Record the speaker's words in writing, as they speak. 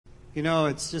You know,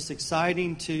 it's just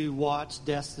exciting to watch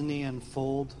destiny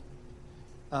unfold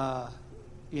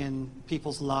in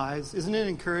people's lives. Isn't it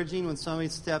encouraging when somebody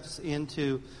steps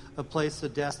into a place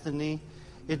of destiny?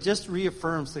 It just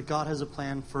reaffirms that God has a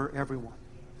plan for everyone.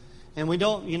 And we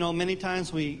don't, many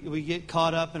times we get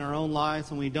caught up in our own lives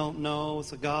and we don't know,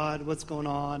 so God, what's going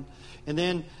on? And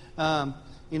then,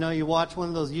 you watch one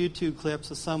of those YouTube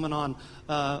clips of someone on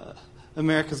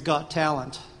America's Got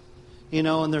Talent.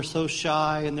 And they're so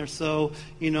shy and they're so,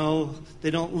 they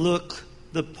don't look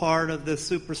the part of the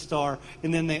superstar.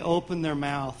 And then they open their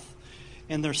mouth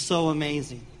and they're so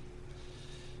amazing.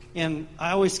 And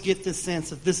I always get this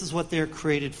sense that this is what they're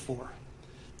created for.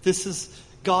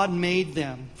 God made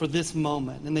them for this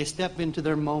moment. And they step into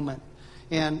their moment.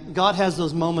 And God has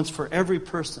those moments for every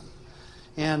person.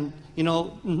 And,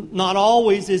 not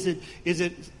always is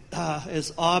it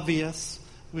as obvious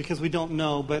because we don't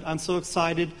know. But I'm so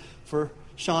excited for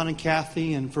Sean and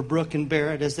Kathy and for Brooke and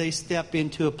Barrett as they step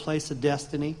into a place of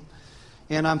destiny.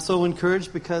 And I'm so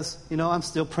encouraged because, I'm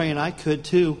still praying I could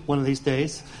too one of these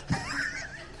days.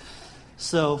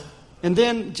 So, and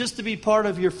then just to be part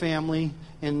of your family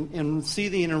and see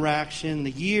the interaction,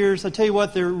 the years. I tell you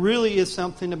what, there really is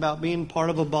something about being part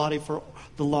of a body for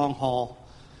the long haul.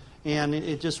 And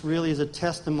it just really is a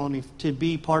testimony to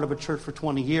be part of a church for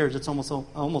 20 years. It's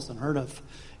almost unheard of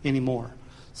anymore.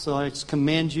 So I just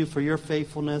commend you for your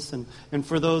faithfulness and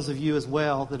for those of you as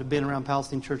well that have been around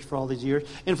Palestine Church for all these years.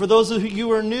 And for those of you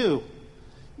who are new,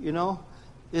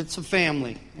 it's a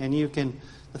family. And the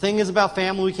thing is about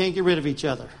family, we can't get rid of each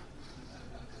other.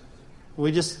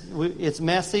 It's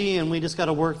messy and we just got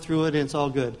to work through it and it's all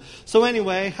good. So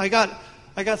anyway, I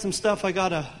got some stuff I got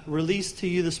to release to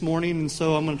you this morning. And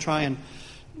so I'm going to try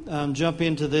and jump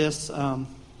into this.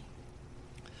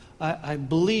 I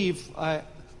believe...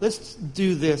 Let's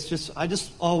do this. I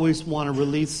just always want to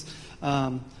release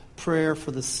prayer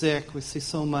for the sick. We see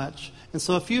so much. And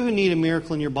so if you need a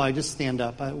miracle in your body, just stand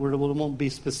up. We won't be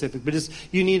specific. But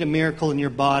you need a miracle in your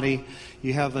body.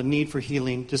 You have a need for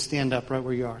healing. Just stand up right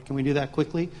where you are. Can we do that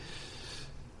quickly?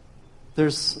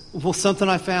 Something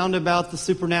I found about the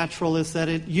supernatural is that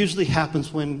it usually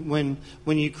happens when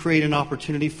you create an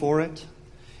opportunity for it.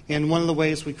 And one of the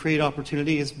ways we create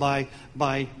opportunity is by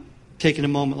taking a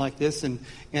moment like this. And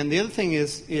the other thing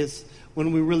is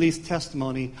when we release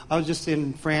testimony. I was just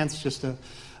in France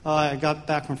I got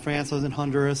back from France. I was in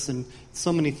Honduras and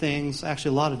so many things, actually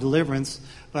a lot of deliverance.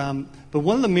 But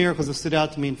one of the miracles that stood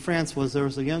out to me in France was there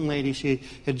was a young lady. She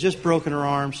had just broken her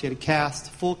arm. She had a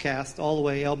full cast, all the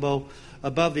way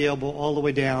above the elbow, all the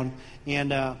way down.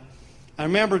 And I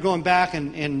remember going back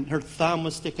and her thumb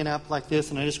was sticking up like this,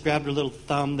 and I just grabbed her little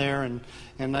thumb there and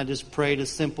I just prayed a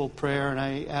simple prayer, and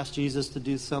I asked Jesus to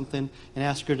do something and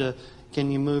asked her can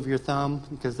you move your thumb?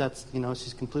 Because that's,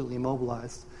 she's completely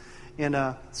immobilized. And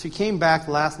she came back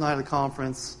last night of the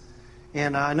conference,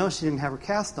 and I know she didn't have her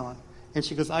cast on. And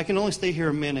she goes, I can only stay here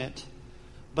a minute,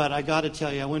 but I got to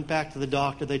tell you, I went back to the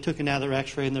doctor. They took another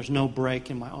x-ray, and there's no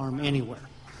break in my arm anywhere.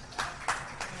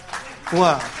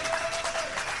 Wow.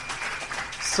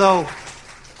 So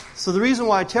the reason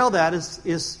why I tell that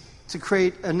is to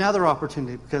create another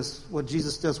opportunity, because what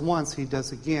Jesus does once, he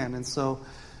does again. And so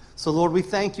Lord, we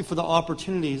thank you for the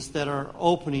opportunities that are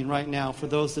opening right now for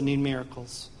those that need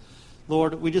miracles.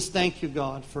 Lord, we just thank you,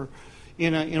 God, for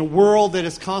in a world that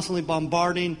is constantly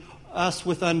bombarding us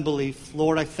with unbelief.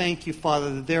 Lord, I thank you,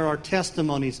 Father, that there are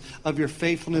testimonies of your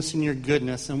faithfulness and your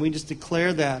goodness. And we just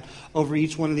declare that over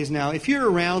each one of these now. If you're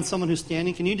around someone who's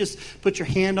standing, can you just put your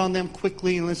hand on them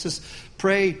quickly and let's just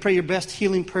pray your best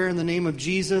healing prayer in the name of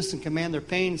Jesus and command their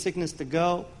pain and sickness to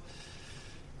go.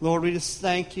 Lord, we just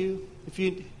thank you. If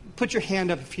you put your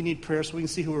hand up if you need prayer so we can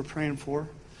see who we're praying for.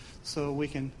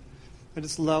 I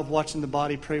just love watching the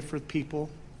body pray for people.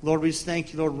 Lord, we just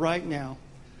thank you, Lord, right now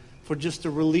for just a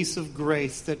release of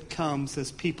grace that comes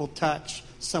as people touch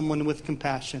someone with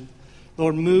compassion.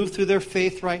 Lord, move through their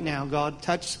faith right now. God,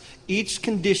 touch each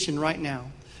condition right now,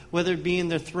 whether it be in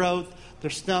their throat,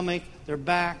 their stomach, their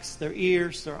backs, their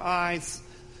ears, their eyes.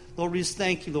 Lord, we just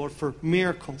thank you, Lord, for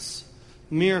miracles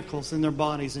in their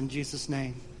bodies in Jesus'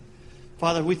 name.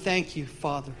 Father, we thank you,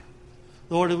 Father.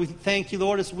 Lord, we thank you,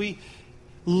 Lord, as we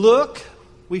look,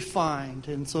 we find.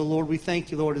 And so, Lord, we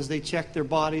thank you, Lord, as they check their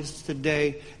bodies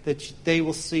today, that they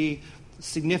will see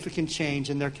significant change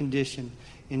in their condition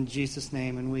in Jesus'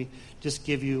 name. And we just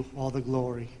give you all the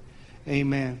glory.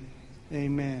 Amen.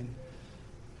 Amen.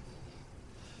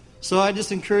 So I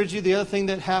just encourage you, the other thing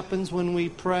that happens when we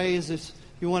pray is if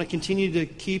you want to continue to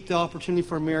keep the opportunity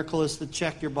for a miracle is to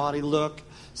check your body, look,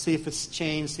 see if it's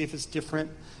changed, see if it's different.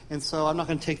 And so I'm not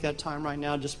going to take that time right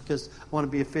now just because I want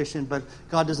to be efficient, but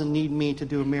God doesn't need me to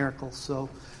do a miracle. So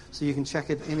you can check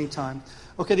it anytime.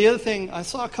 Okay, the other thing, I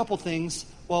saw a couple things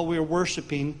while we were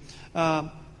worshiping.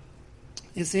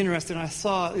 It's interesting. I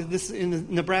saw this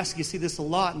in Nebraska. You see this a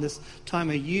lot in this time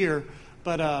of year.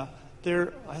 But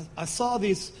I saw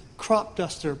these crop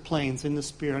duster planes in the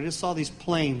spirit. I just saw these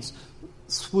planes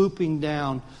swooping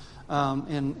down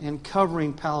and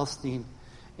covering Palestine.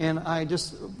 And I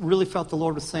just really felt the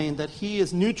Lord was saying that He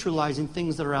is neutralizing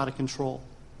things that are out of control.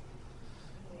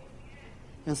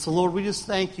 And so, Lord, we just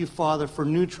thank You, Father, for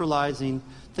neutralizing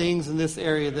things in this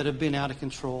area that have been out of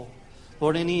control.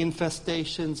 Lord, any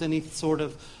infestations, any sort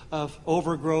of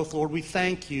overgrowth, Lord, we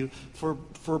thank You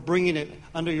for bringing it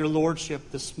under Your Lordship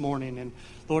this morning. And,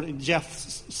 Lord, Jeff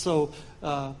so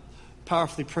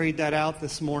powerfully prayed that out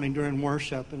this morning during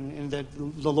worship, and that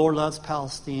the Lord loves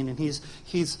Palestine, and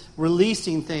He's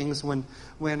releasing things when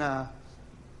we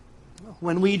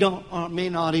may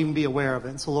not even be aware of it.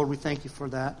 And so, Lord, we thank You for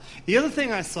that. The other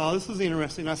thing I saw, this was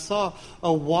interesting, I saw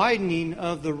a widening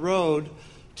of the road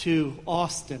to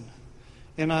Austin.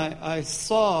 And I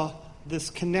saw this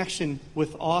connection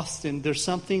with Austin. There's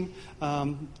something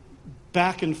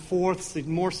back and forth,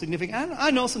 more significant.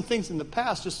 I know some things in the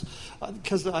past just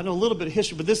because I know a little bit of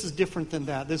history, but this is different than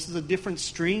that. This is a different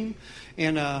stream.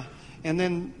 And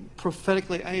then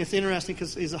prophetically, it's interesting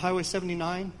because it's a Highway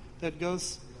 79 that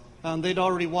goes. They'd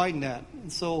already widened that.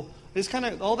 And so it's kind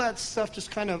of, all that stuff just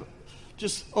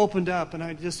opened up, and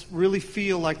I just really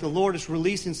feel like the Lord is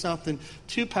releasing something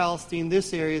to Palestine,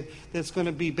 this area, that's going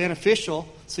to be beneficial,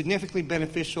 significantly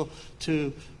beneficial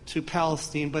to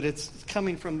Palestine, but it's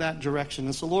coming from that direction.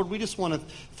 And so, Lord, we just want to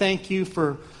thank You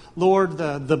for, Lord,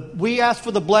 we ask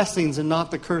for the blessings and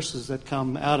not the curses that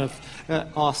come out of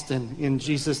Austin, in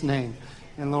Jesus' name.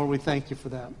 And Lord, we thank You for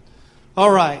that.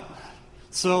 All right.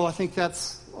 So I think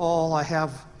that's all I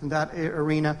have in that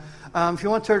arena. If you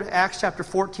want to turn to Acts chapter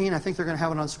 14, I think they're going to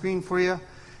have it on screen for you.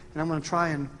 And I'm going to try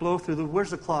and blow through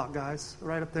where's the clock, guys?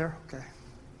 Right up there? Okay.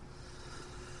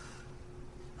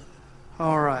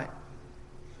 All right.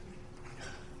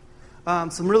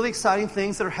 Some really exciting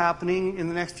things that are happening in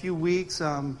the next few weeks.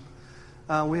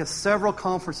 We have several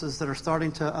conferences that are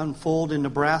starting to unfold in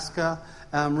Nebraska.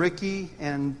 Ricky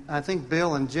and I think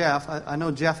Bill and Jeff, I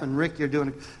know Jeff and Ricky are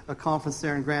doing a conference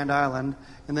there in Grand Island.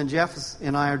 And then Jeff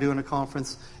and I are doing a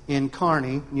conference in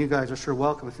Kearney. And you guys are sure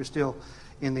welcome if you're still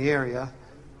in the area.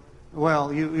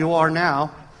 Well, you are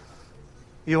now.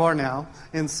 You are now.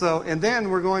 And then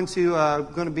we're going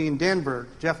to be in Denver.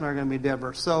 Jeff and I are going to be in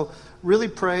Denver. So really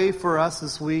pray for us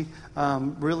as we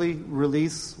really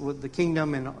release the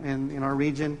kingdom in our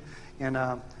region.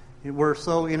 And we're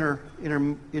so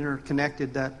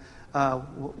interconnected that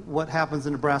what happens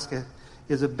in Nebraska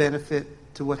is a benefit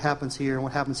to what happens here, and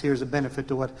what happens here is a benefit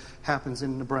to what happens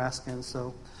in Nebraska. And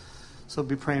so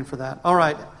be praying for that. All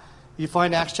right. You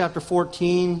find Acts chapter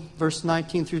 14, verse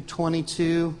 19 through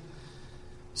 22.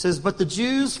 It says, "But the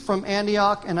Jews from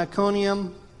Antioch and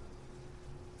Iconium,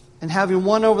 and having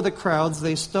won over the crowds,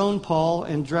 they stoned Paul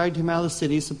and dragged him out of the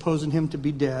city, supposing him to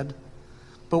be dead.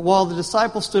 But while the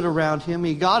disciples stood around him,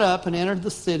 he got up and entered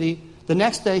the city. The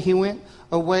next day he went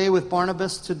away with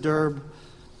Barnabas to Derbe.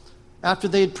 After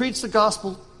they had preached the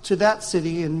gospel to that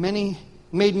city and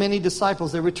made many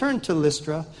disciples, they returned to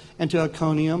Lystra and to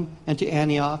Iconium and to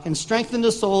Antioch, and strengthened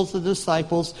the souls of the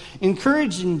disciples,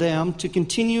 encouraging them to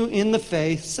continue in the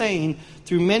faith, saying,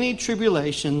 'Through many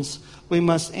tribulations we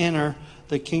must enter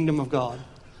the kingdom of God.'"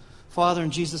 Father,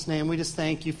 in Jesus' name, we just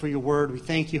thank You for Your word. We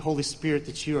thank You, Holy Spirit,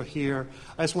 that You are here.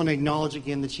 I just want to acknowledge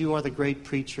again that You are the great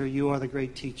preacher. You are the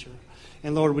great teacher.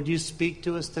 And Lord, would You speak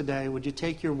to us today? Would You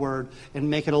take Your word and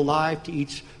make it alive to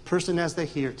each person as they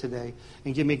hear today?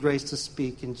 And give me grace to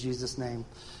speak in Jesus' name.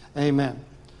 Amen.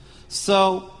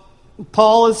 So,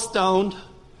 Paul is stoned.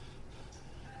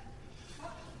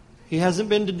 He hasn't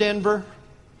been to Denver.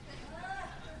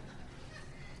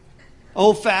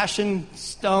 Old-fashioned,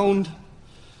 stoned.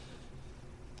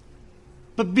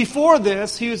 But before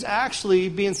this, he was actually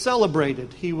being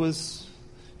celebrated. He was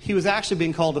actually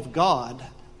being called of God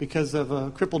because of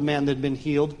a crippled man that had been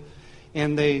healed.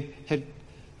 And they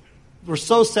were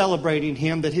so celebrating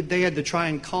him that they had to try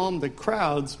and calm the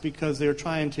crowds because they were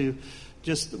trying to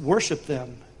just worship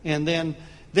them. And then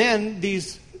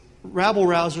these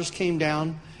rabble-rousers came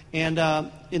down, and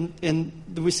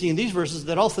we see in these verses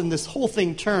that all of a sudden this whole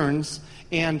thing turns,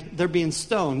 and they're being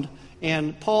stoned.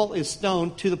 And Paul is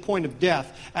stoned to the point of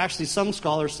death. Actually, some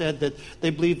scholars said that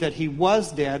they believe that he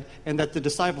was dead and that the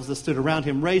disciples that stood around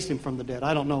him raised him from the dead.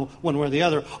 I don't know one way or the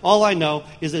other. All I know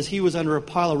is that he was under a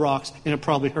pile of rocks and it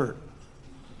probably hurt.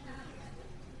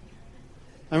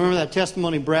 I remember that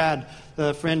testimony Brad,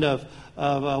 the friend of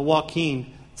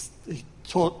Joaquin,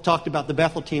 talked about the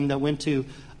Bethel team that went to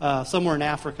somewhere in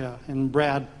Africa. And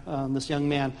Brad, this young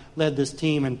man, led this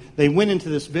team. And they went into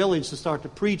this village to start to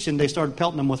preach, and they started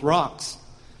pelting them with rocks.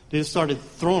 They just started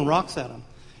throwing rocks at them.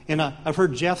 And I've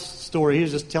heard Jeff's story. He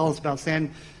was just telling us about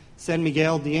San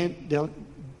Miguel de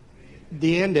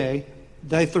Allende.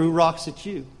 They threw rocks at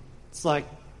you. It's like,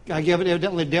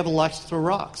 evidently the devil likes to throw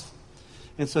rocks.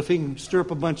 And so if he can stir up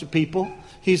a bunch of people,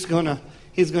 he's gonna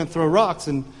throw rocks.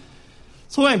 And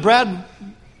so anyway, Brad,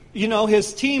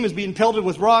 his team is being pelted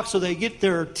with rocks, so they get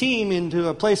their team into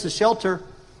a place of shelter.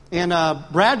 And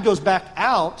Brad goes back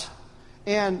out,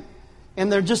 and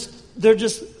they're just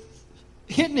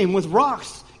hitting him with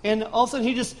rocks. And all of a sudden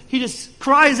he just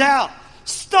cries out,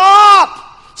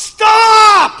 "Stop!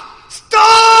 Stop!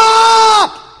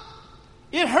 Stop!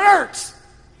 It hurts!"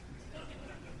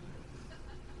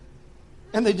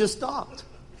 And they just stopped.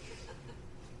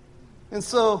 And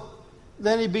so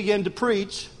then he began to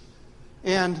preach,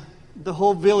 and the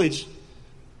whole village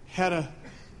had a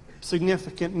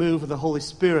significant move of the Holy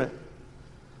Spirit.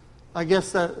 I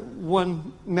guess that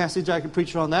one message I could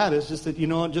preach on that is just that,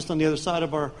 just on the other side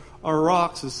of our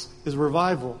rocks is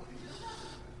revival.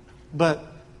 But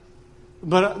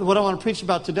what I want to preach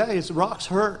about today is rocks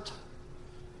hurt.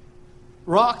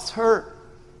 Rocks hurt.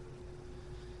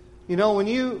 When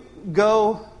you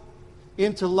go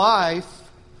into life,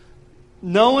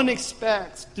 no one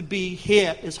expects to be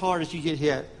hit as hard as you get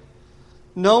hit.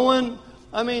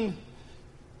 I've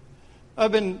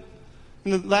been,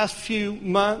 in the last few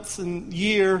months and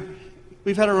year,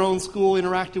 we've had our own school,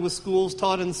 interacted with schools,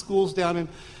 taught in schools down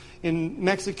in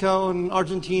Mexico and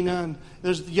Argentina. And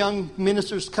there's young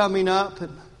ministers coming up,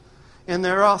 and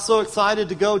they're all so excited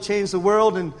to go change the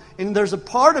world. And there's a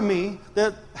part of me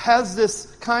that has this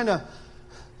kind of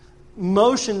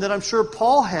motion that I'm sure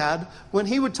Paul had when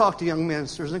he would talk to young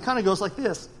ministers. And it kind of goes like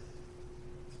this.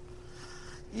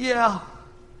 Yeah,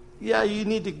 you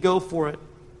need to go for it.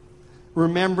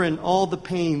 Remembering all the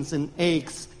pains and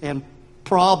aches and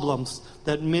problems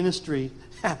that ministry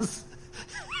has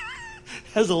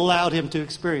allowed him to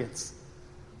experience.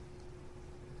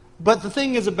 But the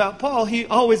thing is about Paul, he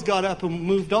always got up and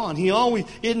moved on.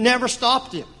 It never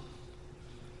stopped him.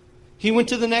 He went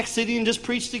to the next city and just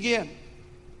preached again.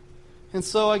 And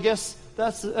so I guess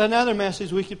that's another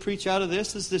message we could preach out of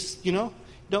this is this,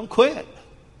 don't quit.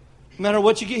 No matter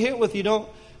what you get hit with, you don't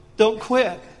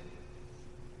quit.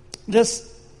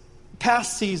 This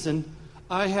past season,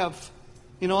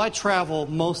 I travel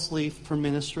mostly for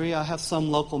ministry. I have some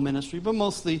local ministry, but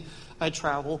mostly I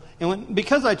travel. And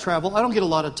because I travel, I don't get a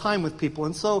lot of time with people.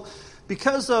 And so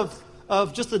because of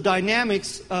just the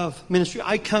dynamics of ministry,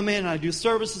 I come in and I do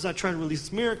services. I try to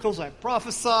release miracles. I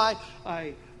prophesy.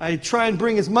 I try and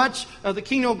bring as much of the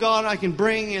kingdom of God I can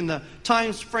bring in the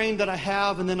time frame that I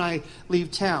have, and then I leave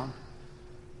town.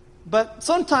 But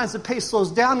sometimes the pace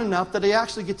slows down enough that I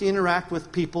actually get to interact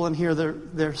with people and hear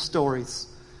their stories.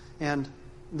 And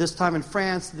this time in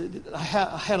France, I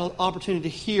had an opportunity to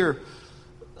hear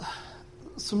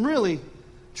some really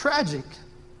tragic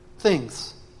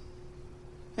things.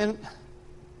 And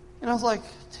I was like,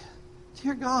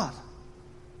 dear God,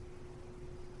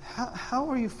 how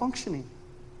are you functioning?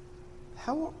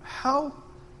 How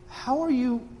are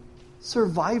you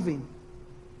surviving?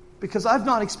 Because I've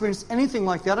not experienced anything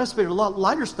like that. I experienced a lot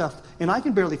lighter stuff, and I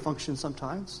can barely function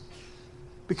sometimes.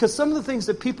 Because some of the things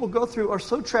that people go through are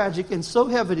so tragic and so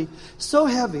heavy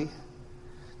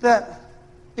that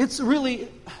it's really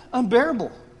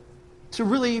unbearable to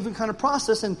really even kind of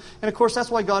process. And of course,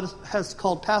 that's why God has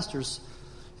called pastors.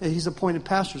 He's appointed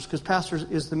pastors, because pastors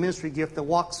is the ministry gift that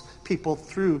walks people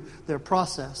through their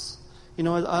process.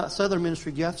 Other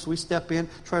ministry gifts, we step in,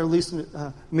 try to release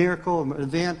a miracle, an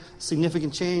event,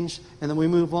 significant change, and then we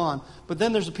move on. But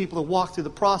then there's the people that walk through the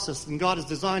process, and God has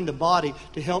designed the body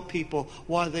to help people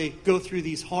while they go through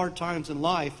these hard times in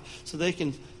life, so they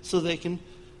can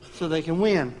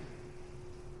win.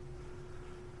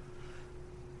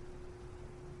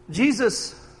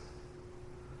 Jesus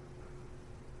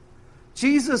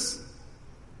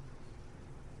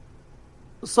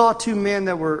saw two men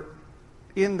that were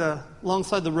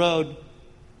alongside the road.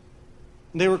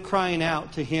 They were crying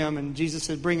out to him, and Jesus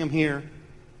said, "Bring him here."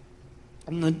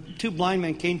 And the two blind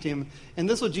men came to him, and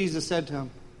this is what Jesus said to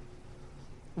him.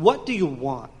 "What do you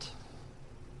want?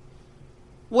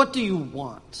 What do you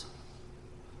want?"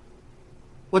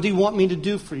 What do you want me to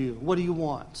do for you? What do you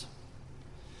want?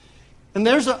 And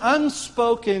there's an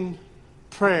unspoken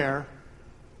prayer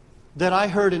that I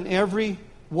heard in every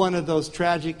one of those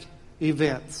tragic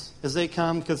events as they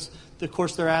come, because, of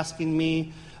course, they're asking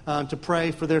me to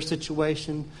pray for their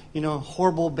situation.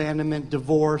 Horrible abandonment,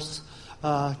 divorce,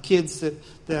 kids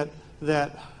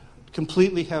that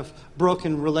completely have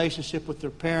broken relationship with their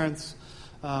parents,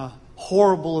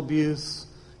 horrible abuse,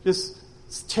 just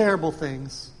terrible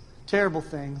things,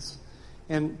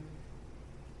 and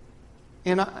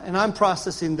I'm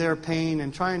processing their pain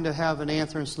and trying to have an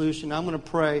answer and solution. I'm going to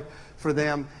pray for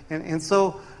them. And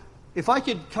so if I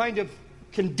could kind of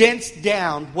condense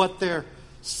down what they're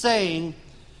saying,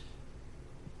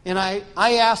 and I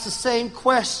ask the same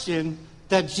question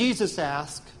that Jesus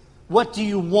asked, what do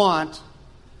you want?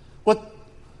 What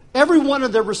every one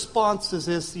of their responses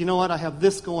is, you know what, I have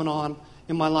this going on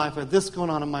in my life, I have this going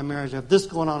on in my marriage, I have this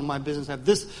going on in my business, I have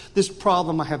this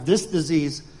problem, I have this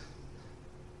disease,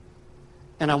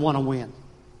 and I want to win.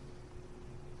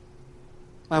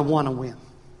 I want to win.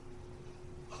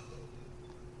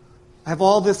 I have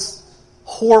all this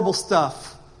horrible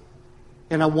stuff,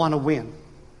 and I want to win.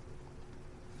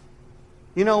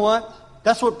 You know what?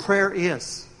 That's what prayer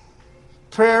is.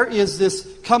 Prayer is this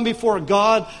come before a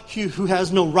God who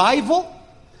has no rival,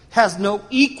 has no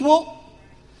equal,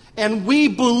 and we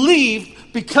believe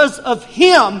because of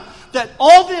Him that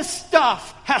all this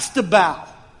stuff has to bow.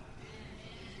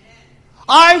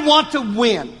 I want to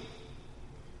win.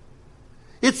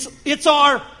 It's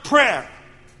our prayer.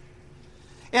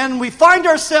 And we find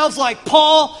ourselves like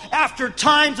Paul after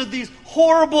times of these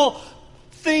horrible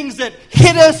things that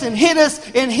hit us and hit us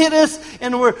and hit us,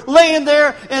 and we're laying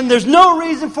there and there's no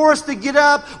reason for us to get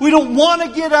up. We don't want to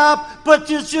get up, but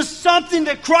there's just something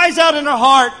that cries out in our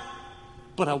heart,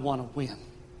 but I want to win.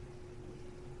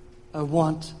 I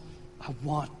want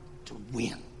to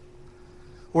win.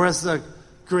 Whereas the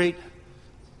great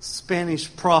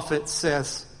Spanish prophet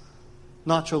says,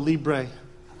 Nacho Libre,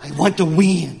 I want to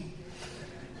win.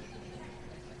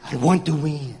 I want to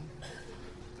win.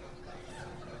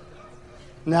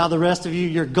 Now the rest of you,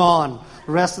 you're gone.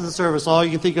 The rest of the service, all you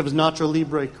can think of is Nacho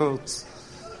Libre quotes.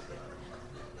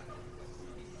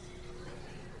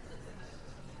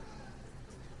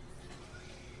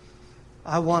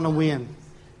 I want to win.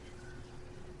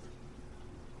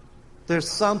 There's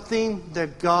something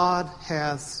that God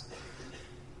has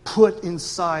put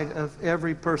inside of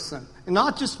every person. And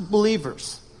not just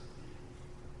believers,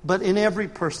 but in every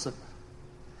person.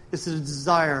 It's a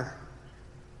desire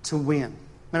to win.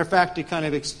 Matter of fact, it kind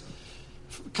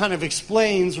of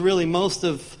explains really most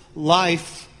of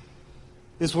life.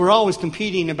 Is we're always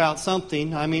competing about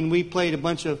something. I mean, we played a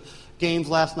bunch of games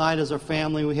last night as our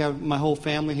family. We have my whole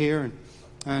family here,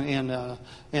 and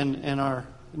our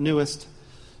newest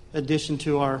addition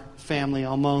to our family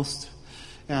almost.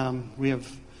 We have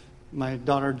my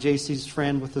daughter JC's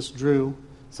friend with us, Drew.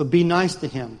 So be nice to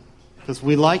him because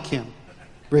we like him.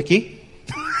 Ricky.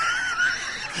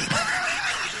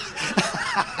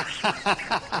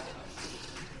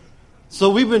 So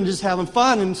we've been just having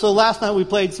fun, and so last night we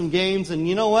played some games, and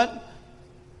you know what?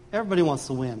 Everybody wants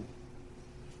to win.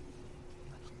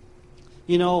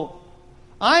 You know,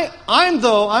 I'm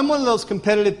one of those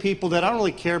competitive people that I don't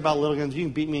really care about little games. You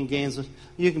can beat me in games,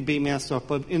 you can beat me and stuff,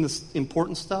 but in the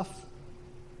important stuff,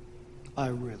 I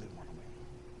really want to win.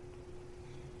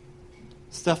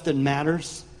 Stuff that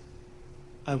matters,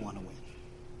 I want to win.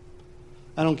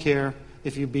 I don't care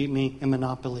if you beat me in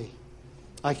Monopoly.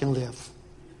 I can live.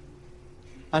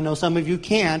 I know some of you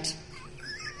can't.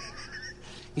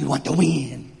 You want to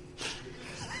win.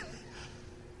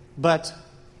 But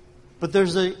there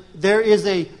is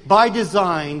a by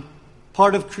design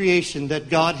part of creation that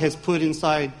God has put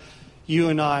inside you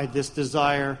and I, this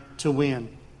desire to win.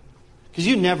 Because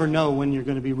you never know when you're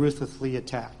going to be ruthlessly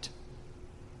attacked.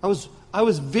 I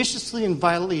was viciously and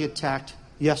violently attacked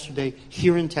yesterday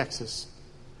here in Texas.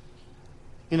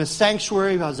 In a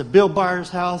sanctuary, I was at Bill Byers'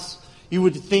 house. You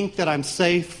would think that I'm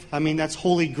safe. I mean, that's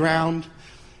holy ground.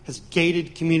 It's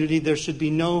gated community. There should be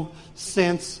no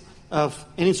sense of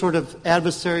any sort of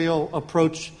adversarial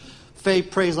approach. Faith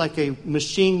prays like a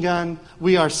machine gun.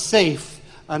 We are safe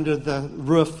under the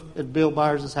roof at Bill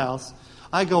Byers' house.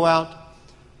 I go out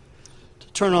to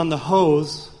turn on the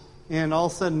hose, and all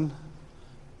of a sudden,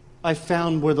 I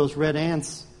found where those red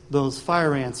ants, those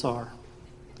fire ants are.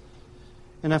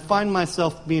 And I find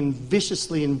myself being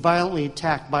viciously and violently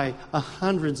attacked by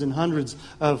hundreds and hundreds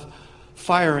of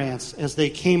fire ants as they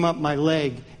came up my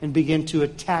leg and began to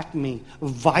attack me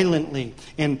violently.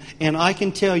 And I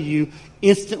can tell you,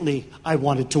 instantly, I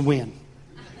wanted to win.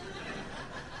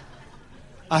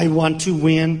 I want to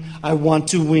win, I want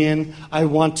to win, I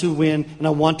want to win, and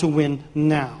I want to win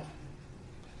now.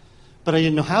 But I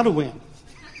didn't know how to win.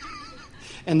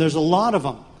 And there's a lot of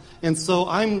them. And so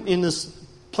I'm in this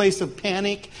place of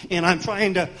panic, and I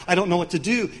don't know what to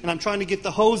do, and I'm trying to get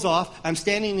the hose off. I'm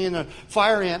standing in a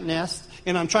fire ant nest,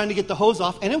 and I'm trying to get the hose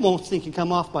off, and it won't sink and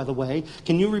come off, by the way.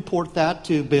 Can you report that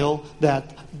to Bill,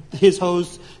 that his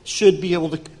hose should be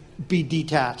able to be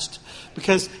detached?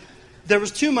 Because there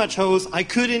was too much hose. I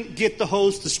couldn't get the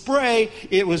hose to spray.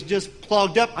 It was just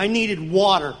plugged up. I needed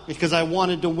water because I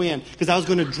wanted to win, because I was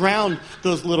going to drown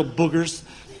those little boogers.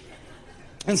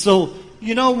 And so,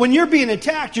 when you're being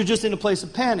attacked, you're just in a place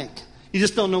of panic. You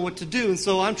just don't know what to do. And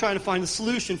so I'm trying to find a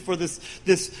solution for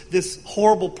this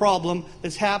horrible problem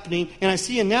that's happening. And I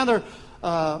see another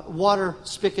water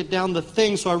spigot down the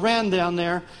thing. So I ran down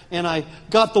there and I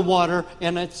got the water,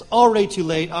 and it's already too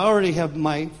late. I already have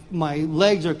my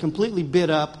legs are completely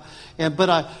bit up. But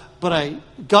I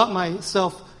got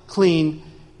myself clean,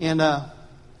 and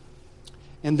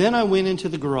then I went into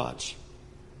the garage.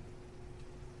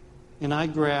 And I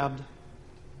grabbed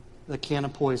the can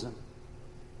of poison.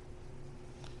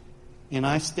 And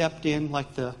I stepped in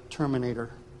like the Terminator.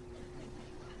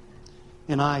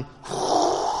 And I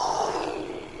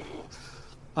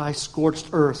scorched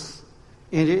earth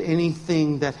into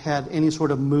anything that had any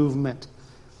sort of movement.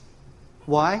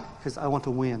 Why? Because I want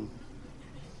to win.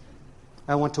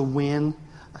 I want to win.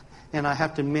 And I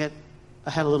have to admit, I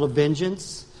had a little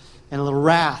vengeance and a little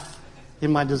wrath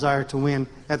in my desire to win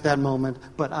at that moment,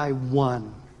 but I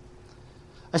won.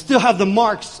 I still have the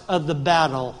marks of the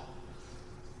battle,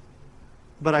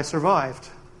 but I survived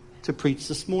to preach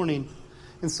this morning.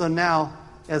 And so now,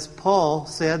 as Paul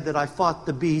said that I fought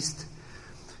the beast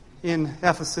in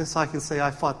Ephesus, I can say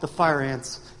I fought the fire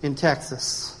ants in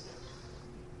Texas.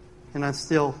 And I'm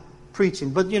still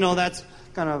preaching. But that's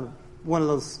kind of one of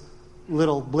those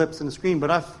little blips in the screen. But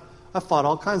I've fought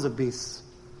all kinds of beasts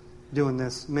doing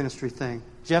this ministry thing.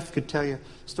 Jeff could tell you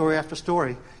story after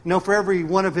story. For every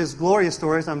one of his glorious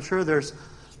stories, I'm sure there's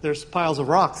piles of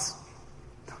rocks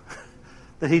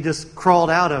that he just crawled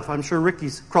out of. I'm sure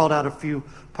Ricky's crawled out a few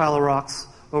pile of rocks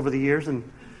over the years. And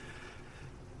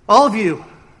all of you,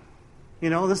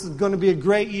 this is going to be a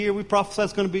great year. We prophesy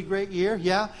it's going to be a great year.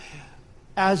 Yeah.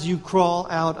 As you crawl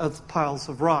out of piles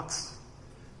of rocks.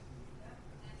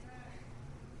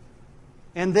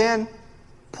 And then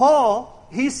Paul,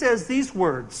 he says these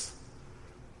words.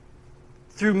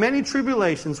 Through many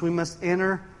tribulations, we must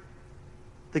enter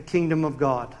the kingdom of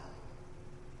God.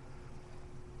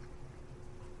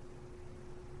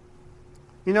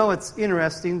 It's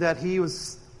interesting that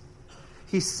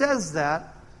he says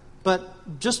that,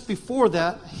 but just before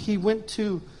that, he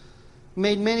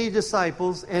made many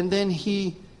disciples, and then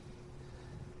he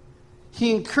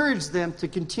encouraged them to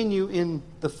continue in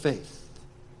the faith.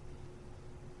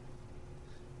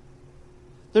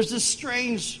 There's this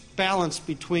strange balance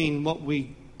between what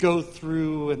we go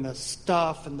through and the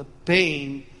stuff and the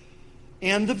pain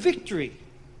and the victory.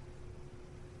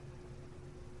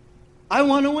 I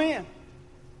want to win.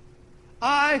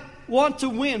 I want to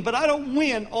win, but I don't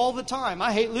win all the time.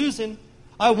 I hate losing.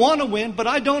 I want to win, but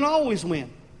I don't always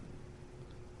win.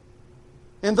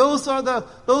 And those are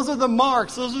the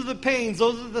marks, those are the pains,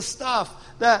 those are the stuff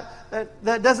that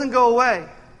doesn't go away.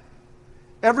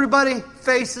 Everybody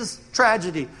faces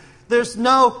tragedy. There's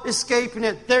no escaping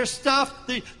it. There's stuff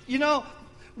that,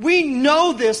 we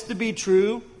know this to be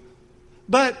true,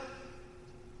 but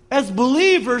as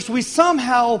believers, we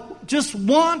somehow just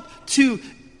want to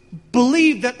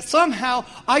believe that somehow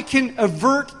I can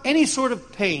avert any sort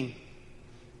of pain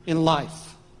in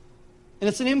life. And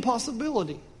it's an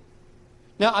impossibility.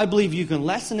 Now, I believe you can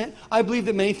lessen it. I believe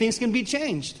that many things can be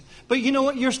changed. But you know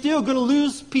what? You're still going to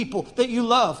lose people that you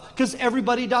love, because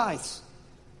everybody dies.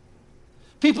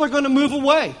 People are going to move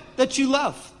away that you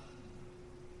love.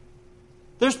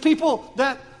 There's people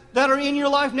that are in your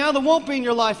life now that won't be in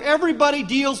your life. Everybody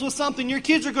deals with something. Your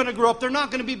kids are going to grow up. They're not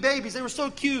going to be babies. They were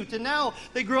so cute. And now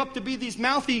they grow up to be these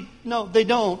mouthy... No, they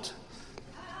don't.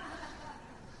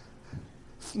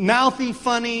 Mouthy,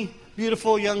 funny,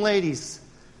 beautiful young ladies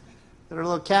that are a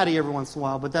little catty every once in a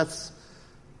while.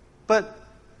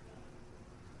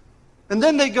 And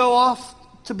then they go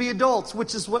off to be adults,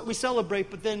 which is what we celebrate,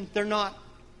 but then they're not.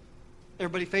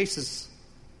 Everybody faces.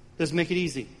 Doesn't make it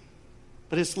easy.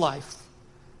 But it's life.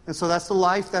 And so that's the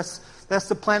life, that's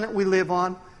the planet we live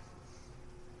on.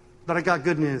 But I got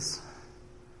good news.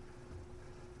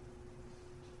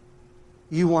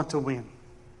 You want to win.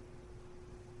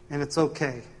 And it's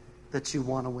okay that you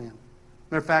want to win.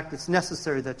 Matter of fact, it's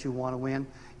necessary that you want to win.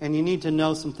 And you need to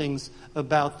know some things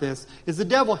about this. Is the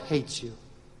devil hates you.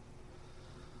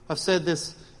 I've said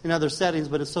this in other settings,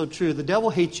 but it's so true. The devil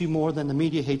hates you more than the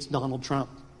media hates Donald Trump.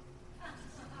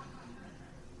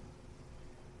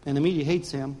 And the media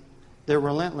hates him. They're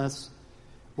relentless.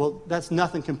 Well, that's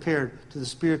nothing compared to the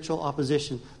spiritual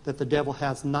opposition that the devil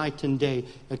has night and day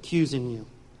accusing you.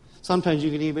 Sometimes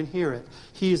you can even hear it.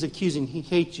 He is accusing. He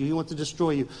hates you. He wants to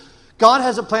destroy you. God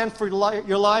has a plan for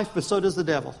your life, but so does the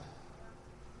devil.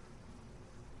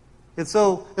 And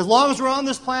so, as long as we're on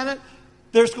this planet,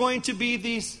 there's going to be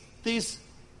these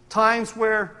times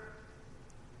where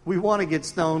we want to get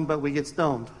stoned, but we get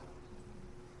stoned.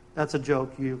 That's a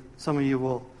joke. Some of you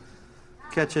will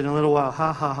catch it in a little while.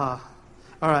 Ha, ha, ha.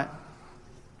 All right.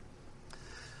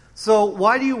 So,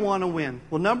 why do you want to win?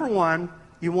 Well, number one,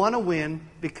 you want to win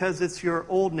because it's your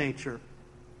old nature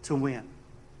to win. It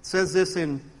says this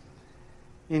in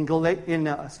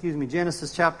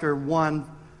Genesis chapter 1,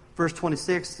 verse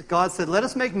 26. God said, "Let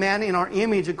us make man in our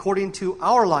image according to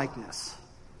our likeness,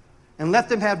 and let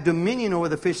them have dominion over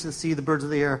the fish of the sea, the birds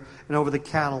of the air, and over the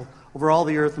cattle, over all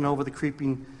the earth, and over the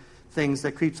creeping things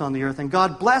that creeps on the earth." And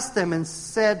God blessed them and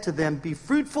said to them, "Be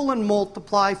fruitful and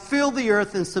multiply, fill the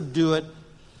earth and subdue it."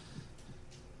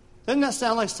 Doesn't that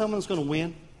sound like someone's going to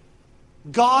win?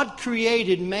 God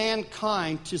created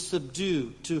mankind to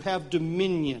subdue, to have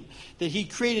dominion. That He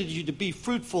created you to be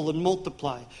fruitful and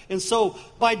multiply. And so,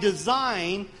 by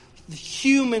design, the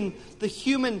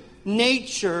human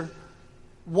nature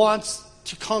wants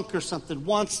to conquer something,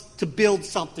 wants to build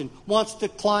something, wants to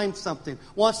climb something,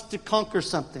 wants to conquer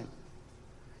something.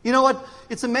 You know what?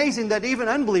 It's amazing that even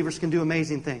unbelievers can do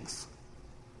amazing things.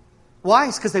 Why?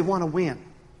 It's because they want to win.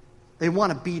 They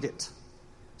want to beat it.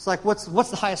 It's like, what's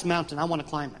the highest mountain? I want to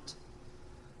climb it.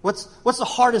 What's the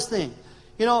hardest thing?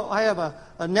 You know, I have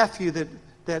a nephew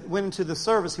that went into the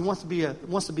service. He wants to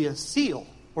be a SEAL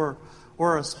or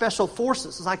a special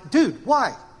forces. It's like, dude,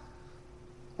 why?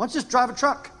 Why don't you just drive a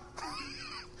truck?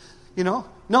 You know?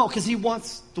 No, because he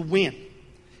wants to win.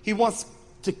 He wants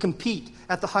to compete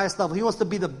at the highest level. He wants to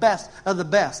be the best of the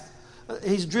best.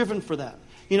 He's driven for that.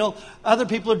 You know, other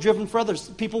people are driven for others.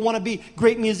 People want to be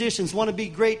great musicians, want to be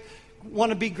great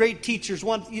teachers.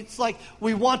 It's like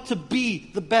we want to be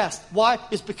the best. Why?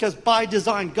 It's because by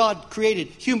design, God created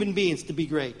human beings to be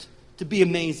great, to be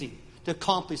amazing, to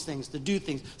accomplish things, to do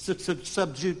things, to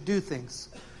subdue things.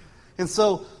 And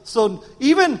so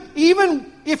even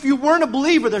if you weren't a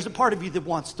believer, there's a part of you that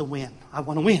wants to win. I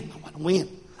want to win. I want to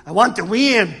win. I want to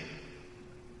win.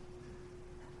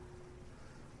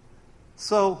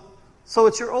 So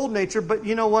it's your old nature, but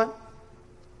you know what?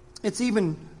 It's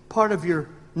even part of your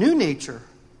new nature,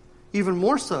 even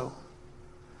more so.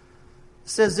 It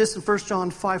says this in 1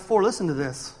 John 5:4. Listen to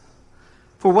this.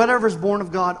 "For whatever is born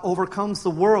of God overcomes the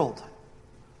world."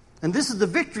 And this is the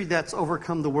victory that's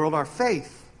overcome the world, our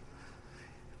faith.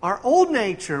 Our old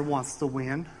nature wants to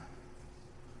win,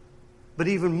 but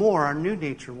even more, our new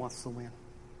nature wants to win.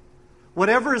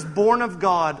 Whatever is born of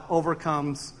God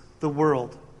overcomes the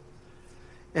world.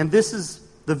 And this is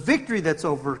the victory that's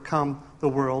overcome the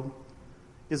world,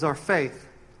 is our faith.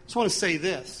 I just want to say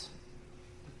this,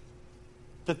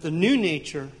 that the new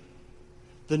nature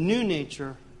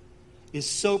is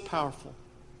so powerful.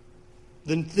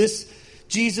 This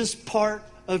Jesus part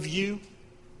of you,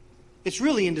 it's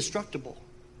really indestructible.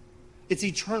 It's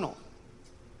eternal.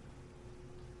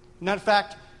 Matter of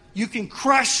fact, you can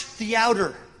crush the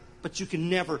outer, but you can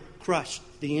never crush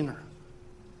the inner.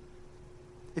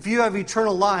 If you have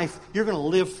eternal life, you're going to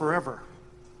live forever.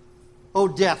 Oh,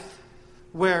 death,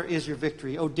 where is your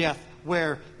victory? Oh, death,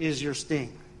 where is your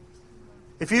sting?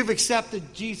 If you've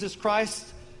accepted Jesus Christ,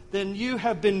 then you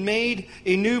have been made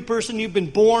a new person. You've been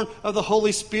born of the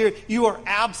Holy Spirit. You are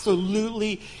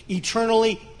absolutely,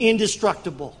 eternally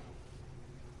indestructible.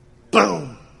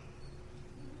 Boom!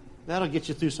 That'll get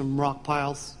you through some rock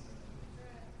piles.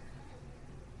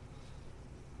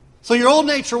 So your old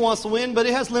nature wants to win, but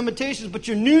it has limitations. But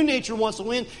your new nature wants to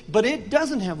win, but it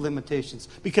doesn't have limitations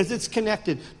because it's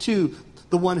connected to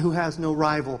the one who has no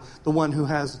rival, the one who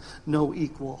has no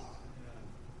equal.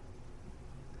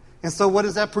 And so what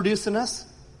does that produce in us?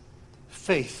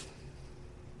 Faith.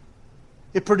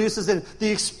 It produces the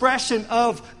expression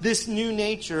of this new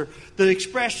nature, the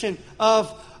expression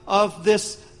of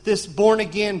this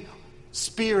born-again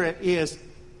spirit is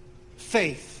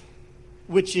faith,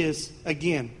 which is,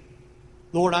 again,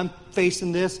 Lord, I'm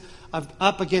facing this. I'm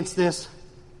up against this.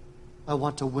 I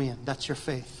want to win. That's your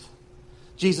faith.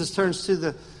 Jesus turns to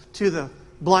the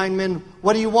blind men.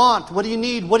 What do you want? What do you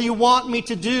need? What do you want me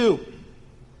to do?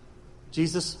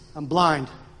 Jesus, I'm blind.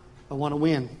 I want to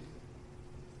win.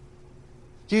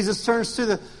 Jesus turns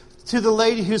to the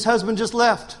lady whose husband just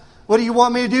left. What do you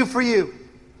want me to do for you?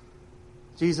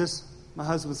 Jesus, My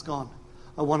husband's gone.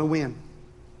 I want to win.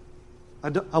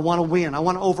 I want to win. I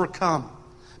want to overcome.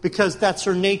 Because that's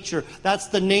her nature. That's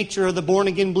the nature of the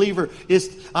born-again believer.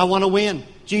 Is I want to win.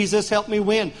 Jesus, help me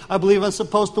win. I believe I'm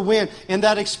supposed to win. And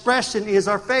that expression is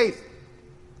our faith.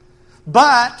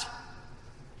 But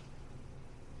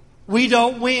we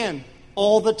don't win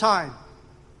all the time.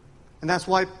 And that's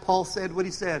why Paul said what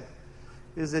he said.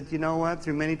 Is that, you know what?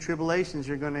 Through many tribulations,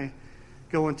 you're going to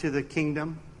go into the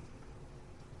kingdom.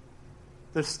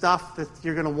 There's stuff that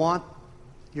you're going to want,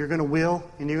 you're going to will,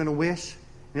 and you're going to wish.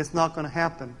 And it's not going to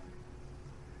happen.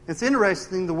 It's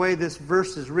interesting the way this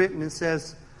verse is written. It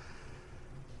says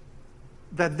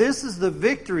that this is the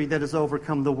victory that has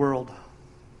overcome the world.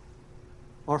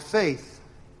 Our faith.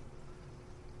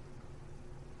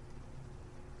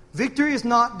 Victory is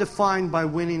not defined by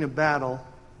winning a battle.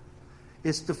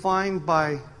 It's defined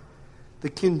by the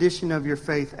condition of your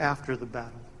faith after the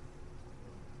battle.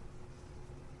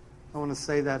 I want to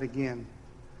say that again.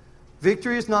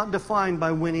 Victory is not defined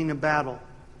by winning a battle.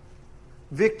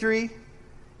 Victory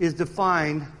is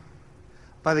defined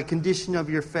by the condition of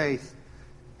your faith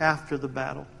after the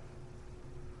battle.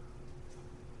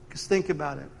 Because think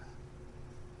about it.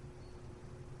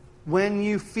 When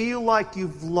you feel like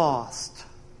you've lost,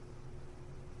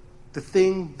 the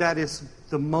thing that is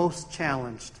the most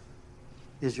challenged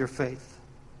is your faith.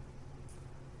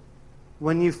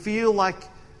 When you feel like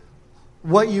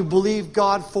what you believe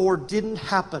God for didn't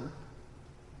happen,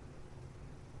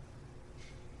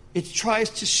 it tries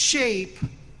to shape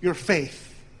your faith.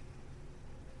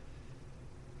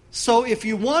 So if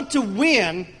you want to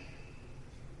win,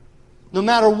 no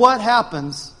matter what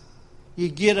happens, you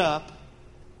get up.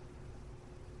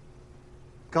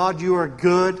 God, you are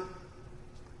good.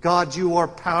 God, you are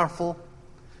powerful.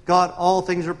 God, all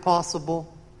things are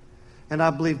possible. And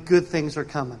I believe good things are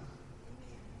coming.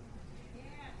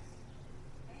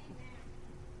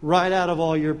 Right out of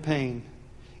all your pain.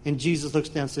 And Jesus looks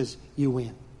down and says, you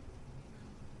win.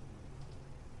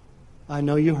 I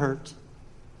know you hurt.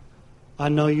 I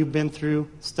know you've been through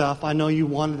stuff. I know you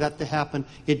wanted that to happen.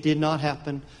 It did not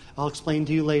happen. I'll explain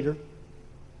to you later.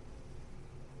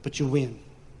 But you win.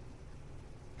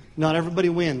 Not everybody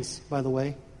wins, by the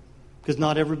way. Because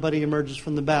not everybody emerges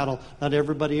from the battle. Not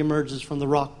everybody emerges from the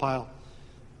rock pile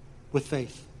with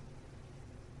faith.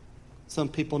 Some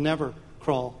people never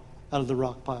crawl out of the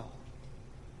rock pile.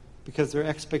 Because their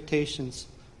expectations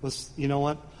was, you know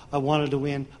what? I wanted to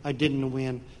win. I didn't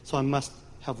win. So I must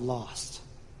have lost.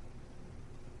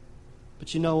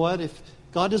 But you know what? If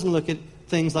God doesn't look at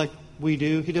things like we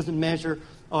do, He doesn't measure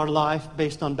our life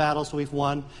based on battles we've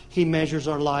won. He measures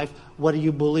our life. What do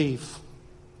you believe?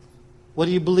 What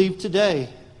do you believe today?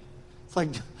 It's like,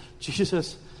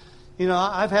 Jesus, you know,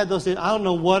 I've had those days. I don't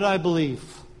know what I believe.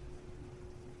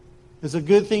 It's a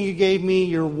good thing you gave me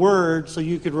your word so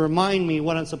you could remind me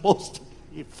what I'm supposed to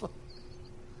believe.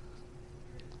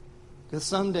 Because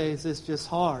some days it's just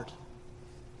hard.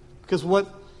 Because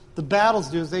what the battles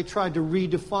do is they try to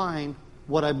redefine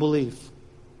what I believe.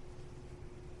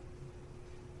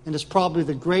 And it's probably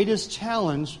the greatest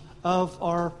challenge of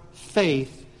our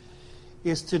faith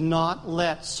is to not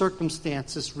let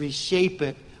circumstances reshape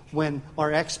it when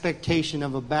our expectation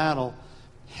of a battle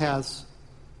has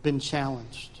been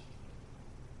challenged.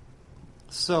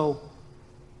 So,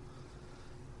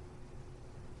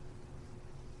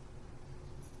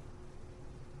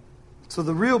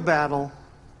 the real battle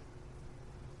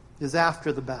is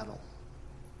after the battle.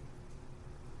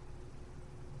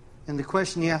 And the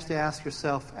question you have to ask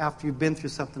yourself after you've been through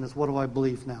something is, what do I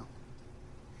believe now?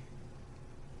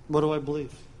 What do I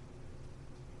believe?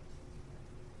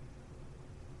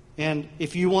 And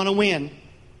if you want to win,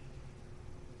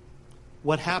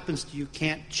 what happens to you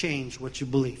can't change what you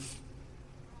believe.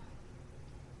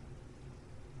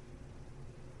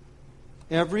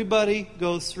 Everybody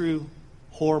goes through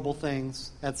horrible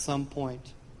things at some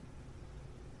point.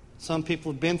 Some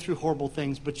people have been through horrible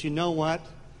things, but you know what?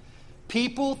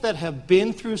 People that have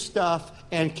been through stuff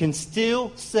and can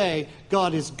still say,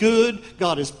 God is good,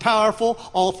 God is powerful,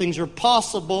 all things are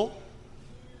possible,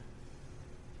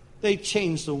 they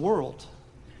change the world.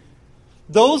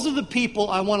 Those are the people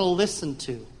I want to listen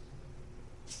to.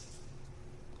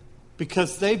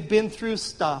 Because they've been through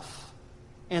stuff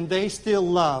and they still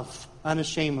love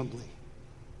unashamedly.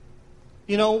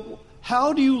 You know,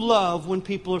 how do you love when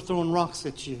people are throwing rocks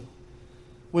at you?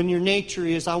 When your nature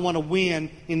is, I want to win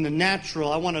in the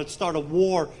natural. I want to start a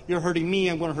war. You're hurting me.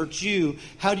 I'm going to hurt you.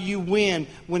 How do you win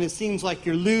when it seems like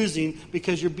you're losing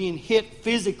because you're being hit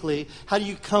physically? How do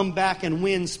you come back and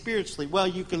win spiritually? Well,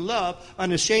 you can love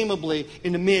unashamedly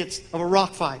in the midst of a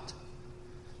rock fight.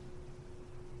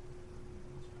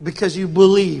 Because you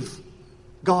believe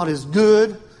God is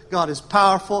good. God is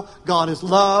powerful. God is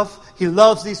love. He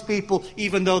loves these people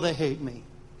even though they hate me.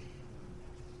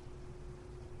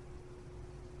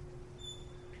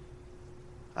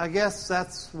 I guess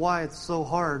that's why it's so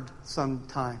hard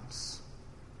sometimes.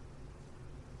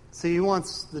 See,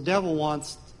 the devil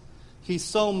wants, he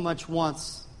so much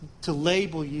wants to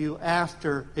label you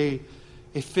after a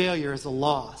failure as a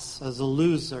loss, as a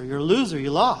loser. You're a loser,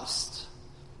 you lost.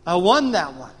 I won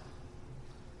that one.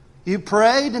 You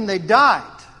prayed and they died.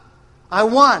 I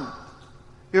won.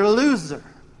 You're a loser.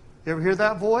 You ever hear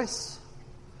that voice?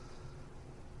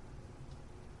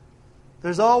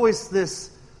 There's always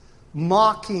this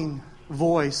mocking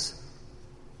voice.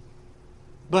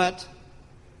 But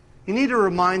you need to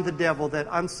remind the devil that,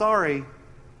 I'm sorry,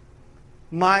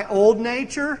 my old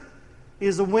nature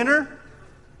is a winner,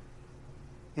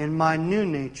 and my new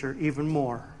nature even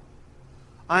more.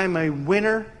 I am a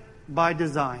winner by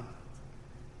design.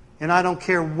 And I don't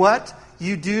care what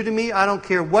you do to me. I don't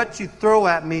care what you throw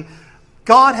at me.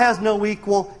 God has no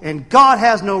equal and God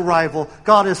has no rival.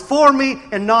 God is for me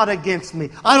and not against me.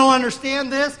 I don't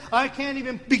understand this. I can't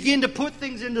even begin to put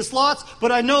things into slots,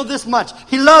 but I know this much.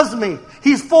 He loves me.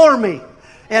 He's for me.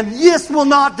 And this will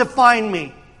not define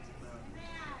me.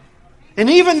 And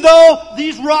even though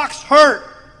these rocks hurt,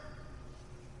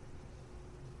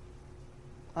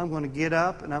 I'm going to get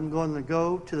up and I'm going to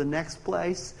go to the next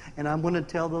place and I'm going to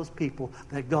tell those people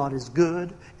that God is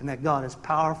good and that God is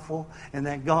powerful and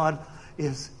that God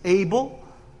is able.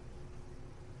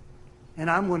 And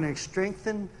I'm going to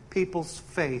strengthen people's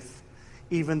faith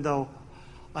even though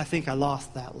I think I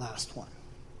lost that last one.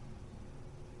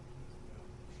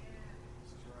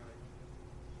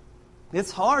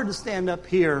 It's hard to stand up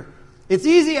here. It's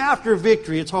easy after a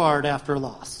victory. It's hard after a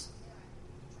loss.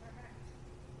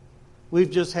 We've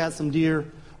just had some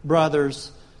dear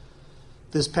brothers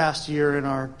this past year in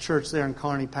our church there in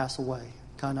Kearney pass away.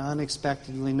 Kind of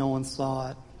unexpectedly. No one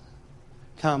saw it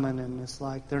coming. And it's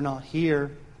like they're not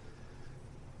here.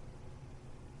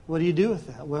 What do you do with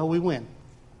that? Well, we win.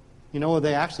 You know,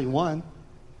 they actually won.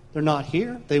 They're not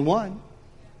here. They won.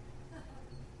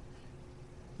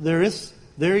 They're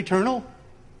eternal.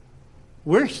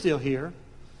 We're still here.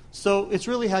 So it's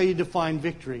really how you define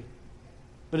victory.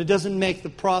 But it doesn't make the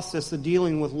process of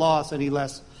dealing with loss any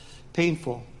less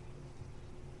painful.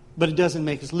 But it doesn't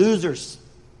make us losers.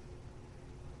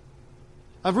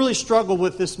 I've really struggled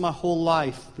with this my whole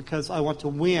life because I want to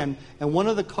win. And one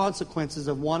of the consequences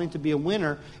of wanting to be a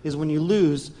winner is when you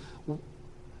lose,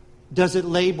 does it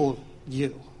label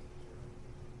you?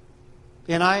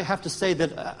 And I have to say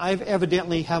that I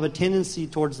evidently have a tendency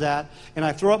towards that. And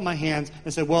I throw up my hands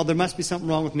and say, well, there must be something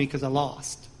wrong with me because I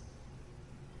lost.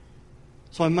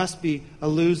 So I must be a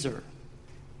loser.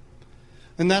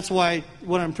 And that's why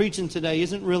what I'm preaching today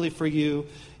isn't really for you.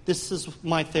 This is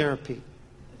my therapy.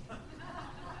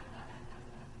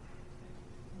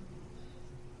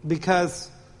 Because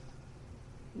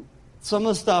some of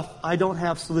the stuff I don't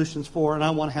have solutions for, and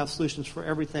I want to have solutions for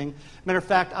everything. Matter of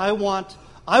fact, I want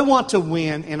to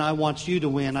win, and I want you to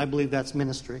win. I believe that's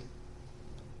ministry.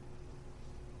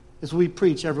 As we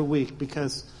preach every week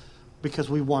because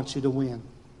we want you to win.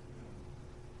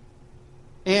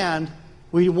 And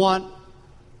we want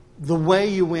the way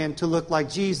you win to look like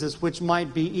Jesus, which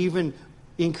might be even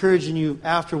encouraging you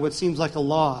after what seems like a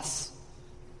loss.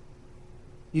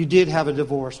 You did have a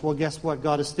divorce. Well, guess what?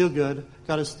 God is still good.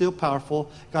 God is still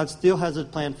powerful. God still has a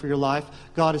plan for your life.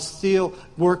 God is still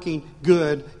working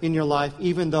good in your life,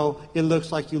 even though it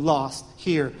looks like you lost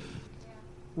here.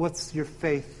 What's your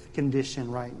faith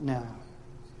condition right now?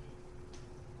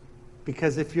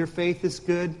 Because if your faith is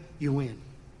good, you win.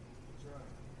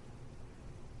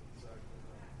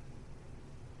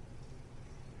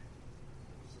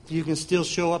 You can still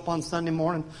show up on Sunday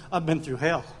morning. I've been through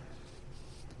hell.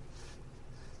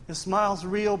 The smile's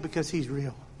real because He's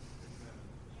real.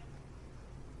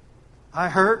 I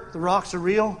hurt. The rocks are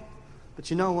real. But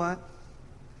you know what?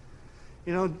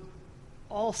 You know,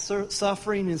 all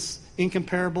suffering is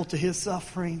incomparable to His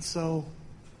suffering. So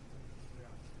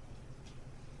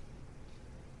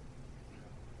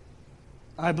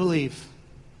I believe.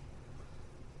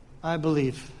 I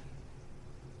want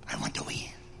to win.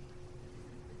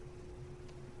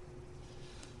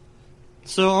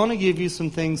 So I want to give you some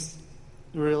things,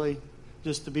 really,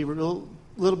 just to be a little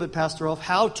bit pastoral,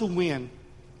 how to win.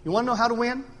 You want to know how to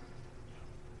win?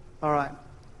 All right.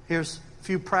 Here's a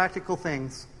few practical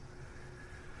things.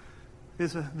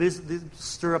 These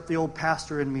stir up the old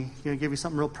pastor in me. Give you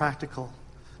something real practical.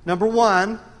 Number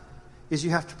one is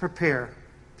you have to prepare.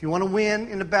 If you want to win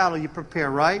in a battle, you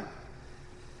prepare, right?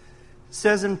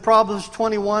 says in Proverbs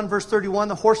 21, verse 31,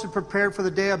 the horse is prepared for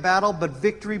the day of battle, but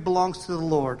victory belongs to the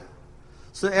Lord.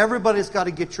 So everybody's got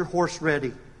to get your horse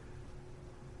ready.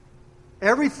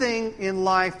 Everything in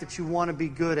life that you want to be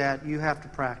good at, you have to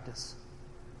practice.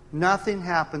 Nothing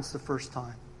happens the first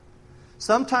time.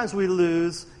 Sometimes we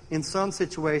lose in some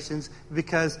situations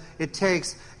because it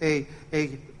takes a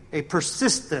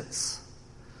persistence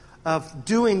of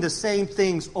doing the same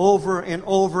things over and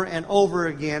over and over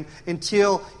again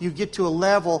until you get to a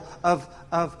level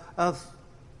of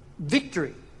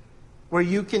victory where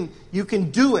you can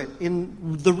do it in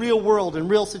the real world, in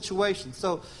real situations.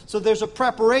 So there's a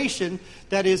preparation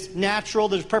that is natural,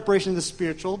 there's preparation that's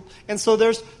spiritual, and so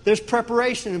there's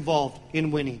preparation involved in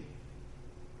winning.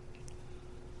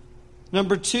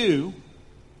 Number 2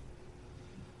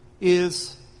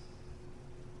 is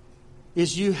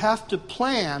you have to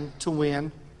plan to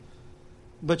win,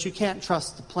 but you can't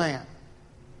trust the plan.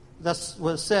 That's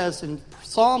what it says in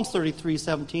Psalms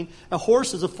 33:17. A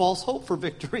horse is a false hope for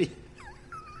victory.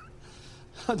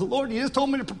 The Lord, you just told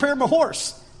me to prepare my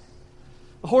horse.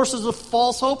 A horse is a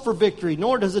false hope for victory,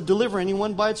 nor does it deliver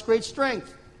anyone by its great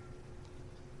strength.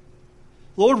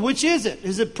 Lord, which is it?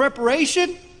 Is it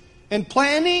preparation and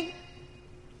planning?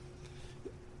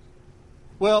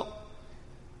 Well,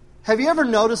 have you ever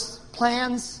noticed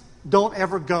plans don't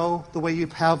ever go the way you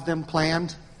have them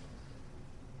planned?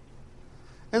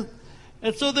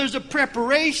 And so there's a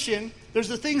preparation. There's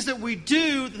the things that we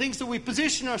do, the things that we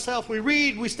position ourselves. We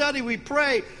read, we study, we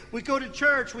pray, we go to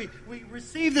church. We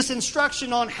receive this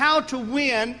instruction on how to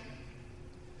win.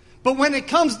 But when it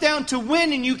comes down to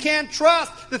winning, you can't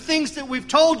trust the things that we've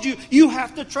told you. You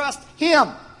have to trust Him.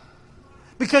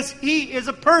 Because He is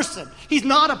a person. He's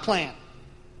not a plan.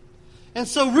 And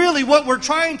so really what we're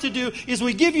trying to do is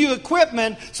we give you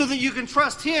equipment so that you can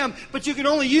trust Him, but you can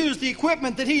only use the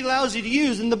equipment that He allows you to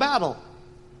use in the battle.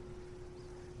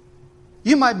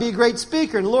 You might be a great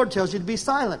speaker and the Lord tells you to be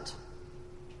silent.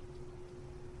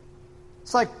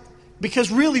 It's like, because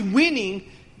really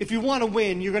winning, if you want to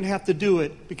win, you're going to have to do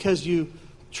it because you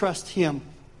trust Him.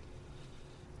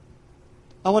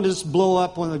 I want to just blow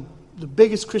up one of the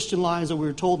biggest Christian lies that we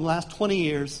were told in the last 20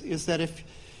 years is that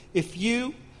if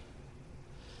you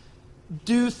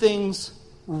do things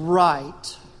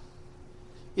right,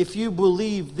 if you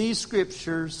believe these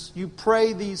scriptures, you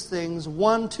pray these things,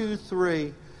 1, 2,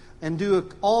 3, and do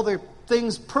all the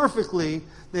things perfectly,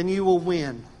 then you will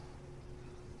win.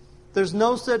 There's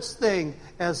no such thing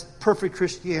as perfect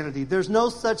Christianity. There's no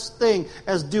such thing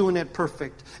as doing it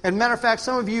perfect. And matter of fact,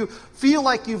 some of you feel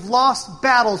like you've lost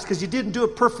battles because you didn't do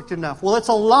it perfect enough. Well, it's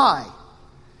a lie.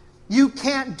 You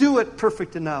can't do it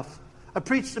perfect enough. I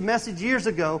preached a message years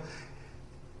ago,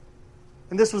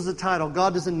 and this was the title,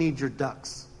 God Doesn't Need Your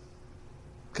Ducks.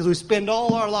 Because we spend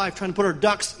all our life trying to put our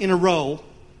ducks in a row,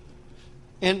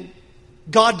 and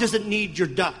God doesn't need your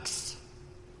ducks.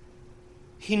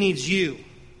 He needs you.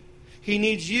 He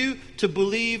needs you to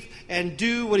believe and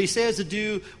do what He says to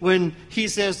do when He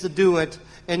says to do it.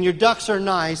 And your ducks are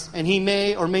nice, and He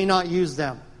may or may not use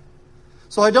them.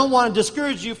 So I don't want to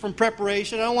discourage you from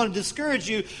preparation. I don't want to discourage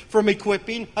you from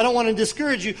equipping. I don't want to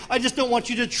discourage you. I just don't want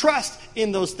you to trust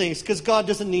in those things because God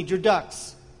doesn't need your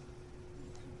ducks.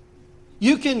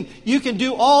 You can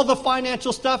do all the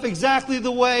financial stuff exactly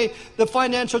the way the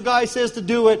financial guy says to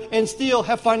do it and still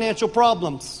have financial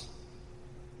problems.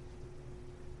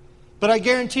 But I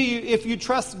guarantee you, if you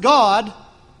trust God,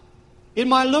 it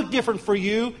might look different for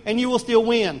you and you will still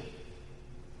win.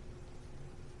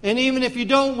 And even if you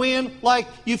don't win like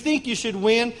you think you should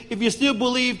win, if you still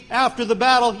believe after the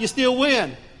battle, you still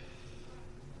win.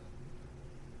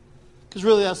 Because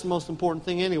really that's the most important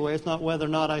thing anyway. It's not whether or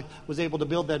not I was able to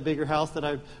build that bigger house that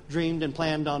I dreamed and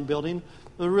planned on building.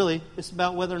 But really, it's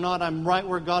about whether or not I'm right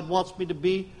where God wants me to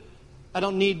be. I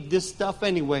don't need this stuff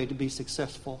anyway to be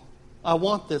successful. I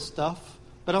want this stuff,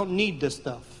 but I don't need this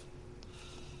stuff.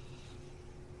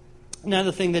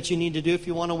 Another thing that you need to do if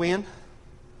you want to win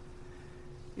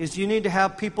is you need to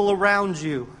have people around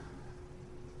you.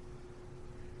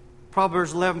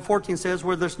 Proverbs 11:14 says,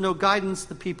 where there's no guidance,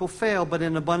 the people fail, but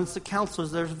in abundance of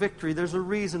counselors, there's victory. There's a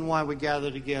reason why we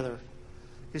gather together.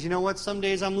 Because you know what? Some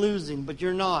days I'm losing, but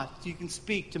you're not. You can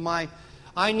speak to my...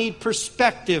 I need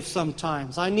perspective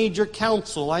sometimes. I need your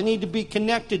counsel. I need to be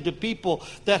connected to people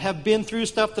that have been through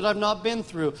stuff that I've not been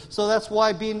through. So that's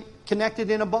why being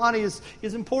connected in a body is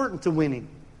important to winning.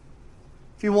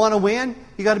 If you want to win,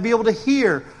 you got to be able to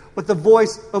hear what the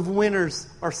voice of winners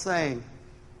are saying.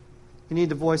 You need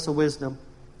the voice of wisdom.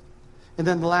 And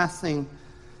then the last thing,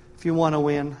 if you want to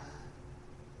win,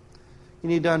 you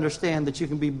need to understand that you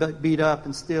can be beat up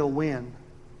and still win.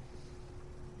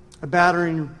 A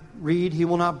battering reed he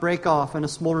will not break off, and a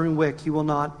smoldering wick he will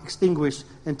not extinguish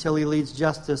until he leads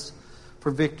justice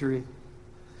for victory.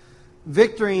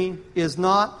 Victory is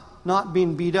not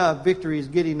being beat up. Victory is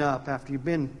getting up after you've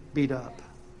been beat up.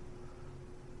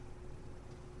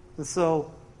 And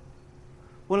so,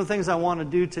 one of the things I want to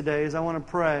do today is I want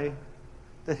to pray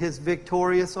that His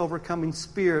victorious, overcoming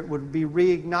spirit would be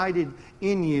reignited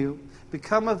in you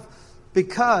because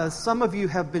some of you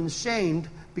have been shamed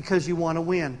because you want to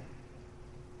win.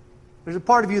 There's a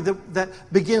part of you that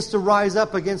begins to rise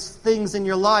up against things in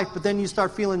your life, but then you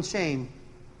start feeling shame.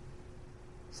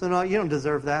 So no, you don't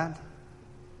deserve that.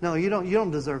 No, you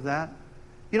don't deserve that.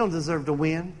 You don't deserve to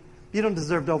win. You don't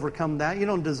deserve to overcome that. You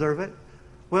don't deserve it.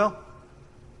 Well,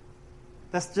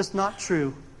 that's just not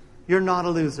true. You're not a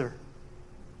loser.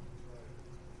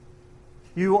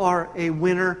 You are a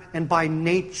winner, and by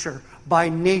nature,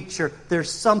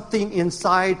 there's something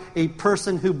inside a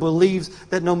person who believes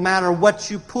that no matter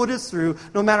what you put us through,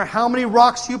 no matter how many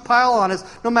rocks you pile on us,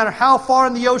 no matter how far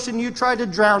in the ocean you try to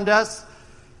drown us,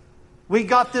 we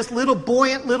got this little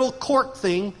buoyant little cork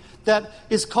thing that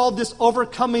is called this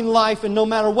overcoming life, and no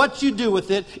matter what you do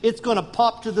with it, it's going to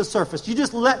pop to the surface. You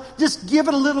just give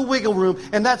it a little wiggle room,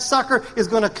 and that sucker is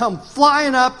going to come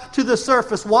flying up to the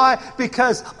surface. Why?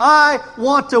 Because I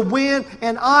want to win,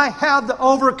 and I have the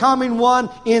overcoming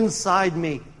one inside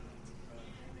me.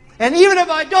 And even if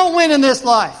I don't win in this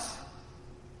life,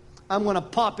 I'm going to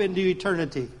pop into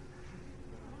eternity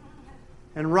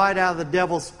and ride out of the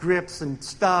devil's grips and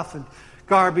stuff and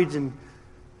garbage, and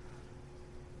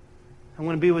I'm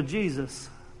going to be with Jesus.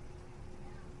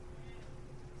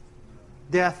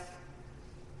 Death,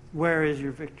 where is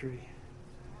your victory?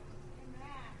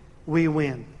 We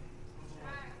win.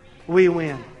 We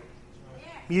win.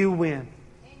 You win.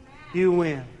 You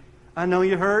win. I know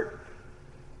you hurt,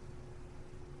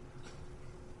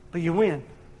 but you win.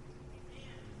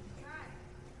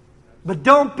 But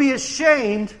don't be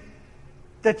ashamed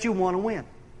that you want to win.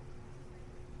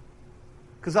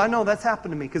 Because I know that's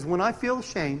happened to me. Because when I feel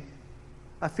ashamed,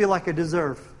 I feel like I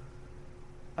deserve.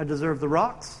 I deserve the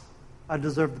rocks. I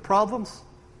deserve the problems.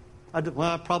 I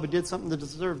probably did something to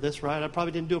deserve this, right? I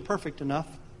probably didn't do it perfect enough.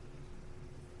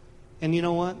 And you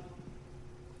know what?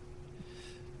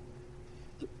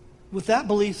 With that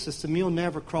belief system, you'll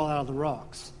never crawl out of the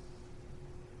rocks.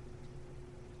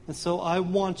 And so I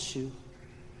want you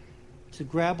to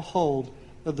grab hold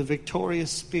of the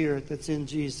victorious spirit that's in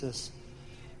Jesus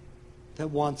that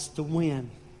wants to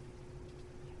win.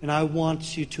 And I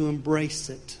want you to embrace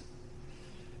it,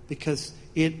 because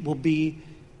it will be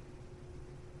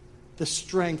the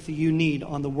strength that you need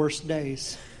on the worst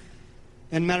days.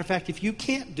 And matter of fact, if you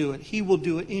can't do it, He will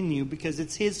do it in you, because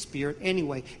it's His spirit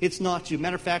anyway. It's not you.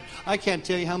 Matter of fact, I can't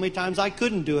tell you how many times I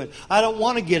couldn't do it. I don't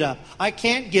want to get up. I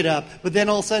can't get up. But then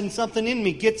all of a sudden something in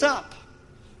me gets up.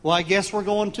 Well, I guess we're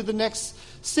going to the next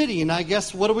city. And I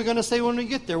guess what are we going to say when we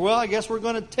get there? Well, I guess we're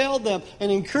going to tell them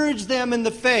and encourage them in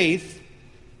the faith.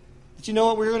 But you know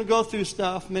what? We're going to go through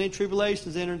stuff. Many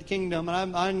tribulations enter the kingdom.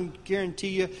 And I guarantee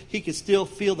you, he could still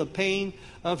feel the pain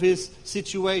of his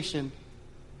situation.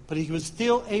 But he was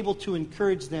still able to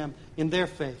encourage them in their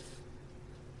faith.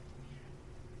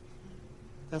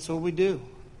 That's what we do.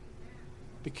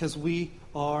 Because we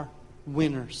are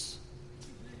winners.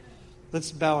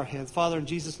 Let's bow our heads. Father, in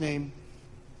Jesus' name,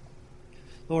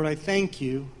 Lord, I thank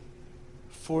you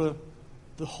for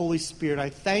the Holy Spirit. I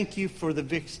thank you for the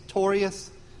victorious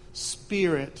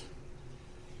Spirit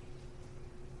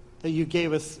that you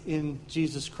gave us in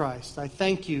Jesus Christ. I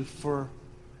thank you for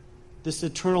this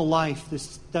eternal life,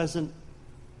 this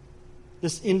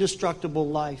indestructible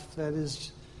life that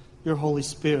is your Holy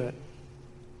Spirit.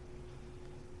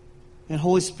 And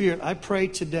Holy Spirit, I pray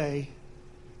today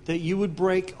that you would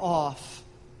break off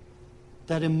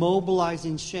that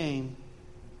immobilizing shame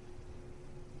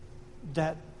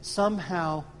that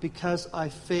somehow, because I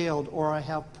failed, or I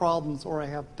have problems, or I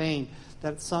have pain,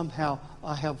 that somehow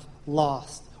I have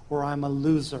lost, or I'm a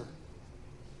loser.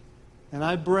 And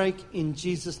I break in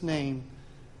Jesus' name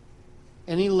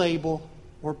any label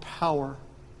or power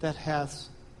that has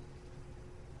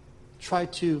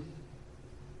tried to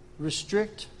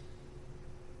restrict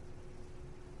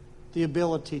the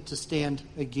ability to stand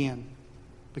again.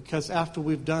 Because after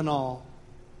we've done all,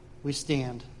 we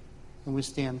stand, and we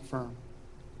stand firm.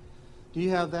 Do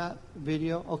you have that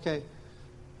video? Okay.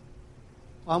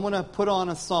 I'm going to put on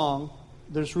a song.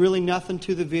 There's really nothing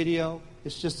to the video.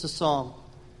 It's just a song.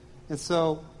 And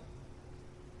so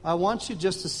I want you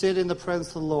just to sit in the presence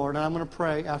of the Lord. And I'm going to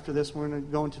pray after this. We're going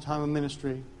to go into time of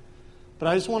ministry. But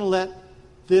I just want to let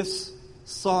this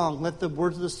song, let the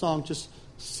words of the song just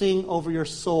sing over your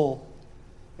soul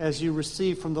as you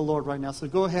receive from the Lord right now. So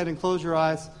go ahead and close your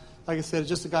eyes. Like I said, it's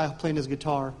just a guy playing his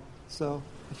guitar. So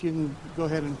if you can go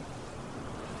ahead and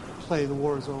play, the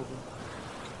war is over.